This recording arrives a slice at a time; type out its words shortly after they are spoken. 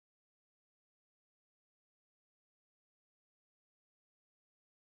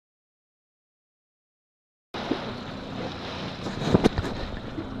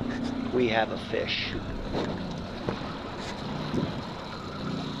we have a fish.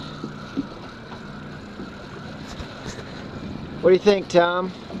 What do you think,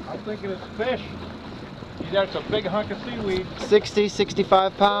 Tom? I'm thinking it's fish. That's a big hunk of seaweed. 60,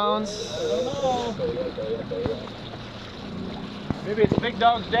 65 pounds? I don't know. Maybe it's Big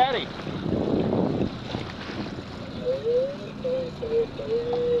Dog's daddy.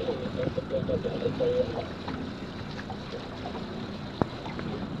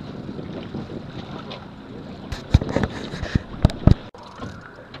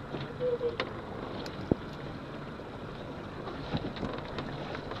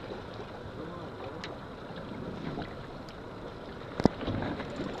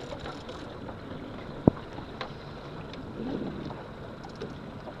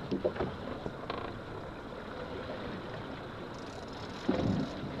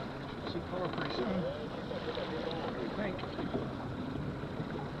 See color pretty soon. What do you think?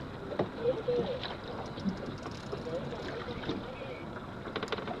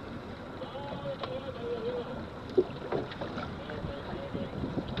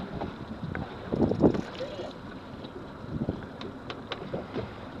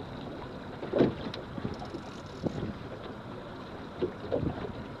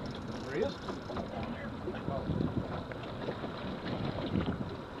 There he is.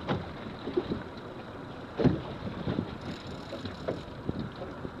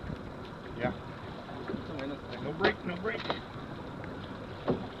 Yeah. No break, no break.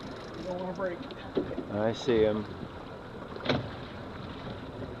 You don't want to break. I see him.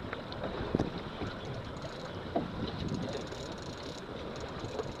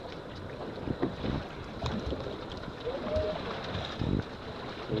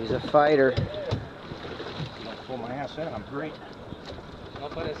 He's a fighter. Don't pull my ass in, I'm great. No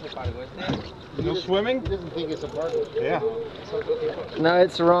parece pargo este. No swimming? He doesn't think it's a pargo. Yeah. Es otro tipo. No,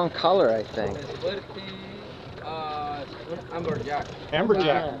 it's the wrong color, I think. Es fuerte. Un amberjack.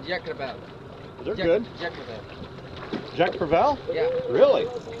 Amberjack. Jack Crevaille. They're good. Jack Crevaille. Jack Crevaille? Yeah. Really?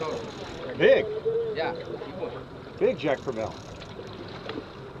 Totally. Big. Yeah. Tipo. Big Jack Crevaille.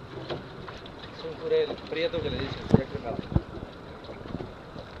 Es un jurel prieto que le dicen Jack Crevaille.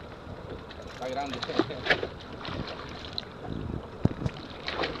 Está grande.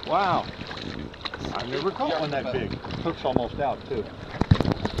 Wow. I've never caught one that big. Hook's almost out too.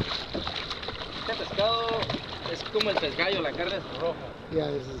 Este pescado es como el pescado, la carne es roja. Yeah,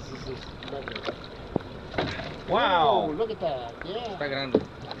 this is Wow. Oh, look at that. Yeah. Está grande.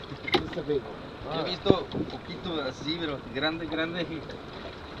 It's a big one. Yo he visto un poquito así, pero grande, grande.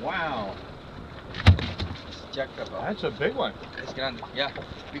 Wow. Es Jack Crevaille. That's a big one. Es grande, ya.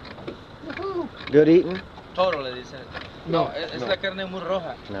 Good eating? Toro le dicen. No, es no. la carne muy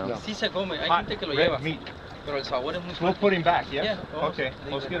roja. No. Sí se come, hay Hot gente que lo red lleva. meat. Pero el sabor es muy We'll fuerte. put him back, yes? Yeah, vamos Okay, a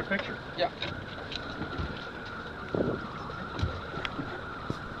let's get a picture. Ya.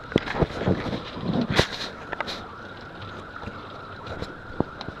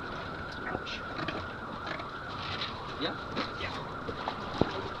 Ya.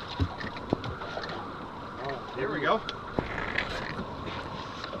 Here we go.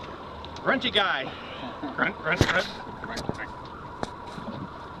 Grunty guy. Grunt, grunt, grunt. Grunt, grunt.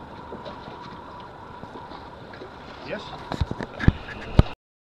 Yes?